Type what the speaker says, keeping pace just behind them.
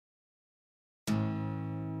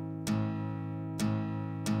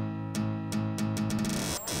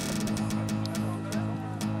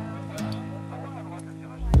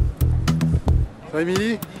Ça va,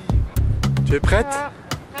 Émilie? Tu es prête?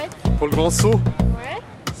 Prête. Pour le grand saut? Ouais.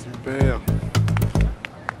 Super.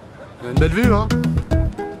 On a une belle vue, hein?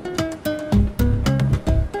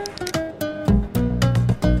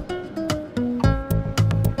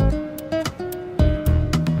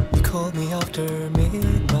 You called me after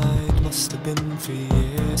midnight. Must have been 3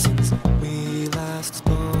 years since we last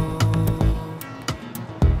spoke.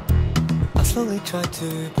 I slowly tried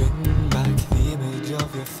to bring back the image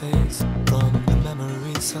of your face from the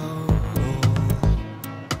memory so old.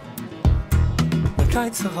 I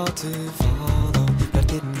tried so hard to follow, but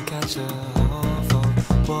didn't catch a half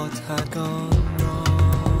of what had gone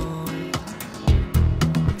wrong.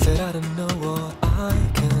 Said I don't know what I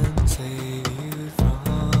can save you from.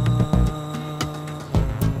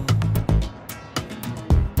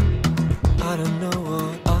 I don't know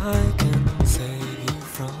what I can save you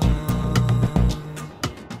from.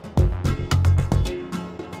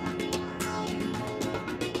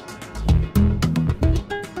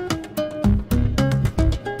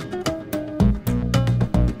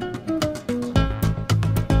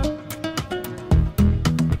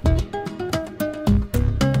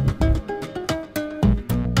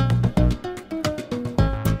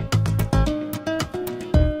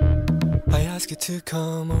 You to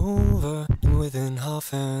come over, and within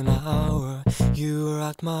half an hour you were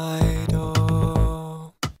at my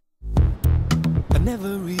door. I'd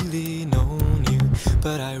never really known you,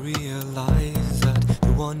 but I realized that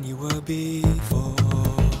the one you were before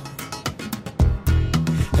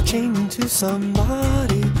I changed into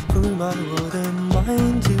somebody for whom I wouldn't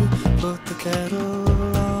mind to put the kettle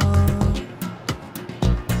on.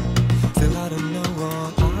 Still I don't know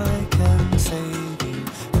what I can save you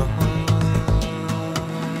from.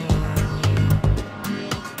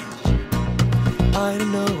 I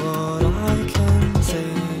don't know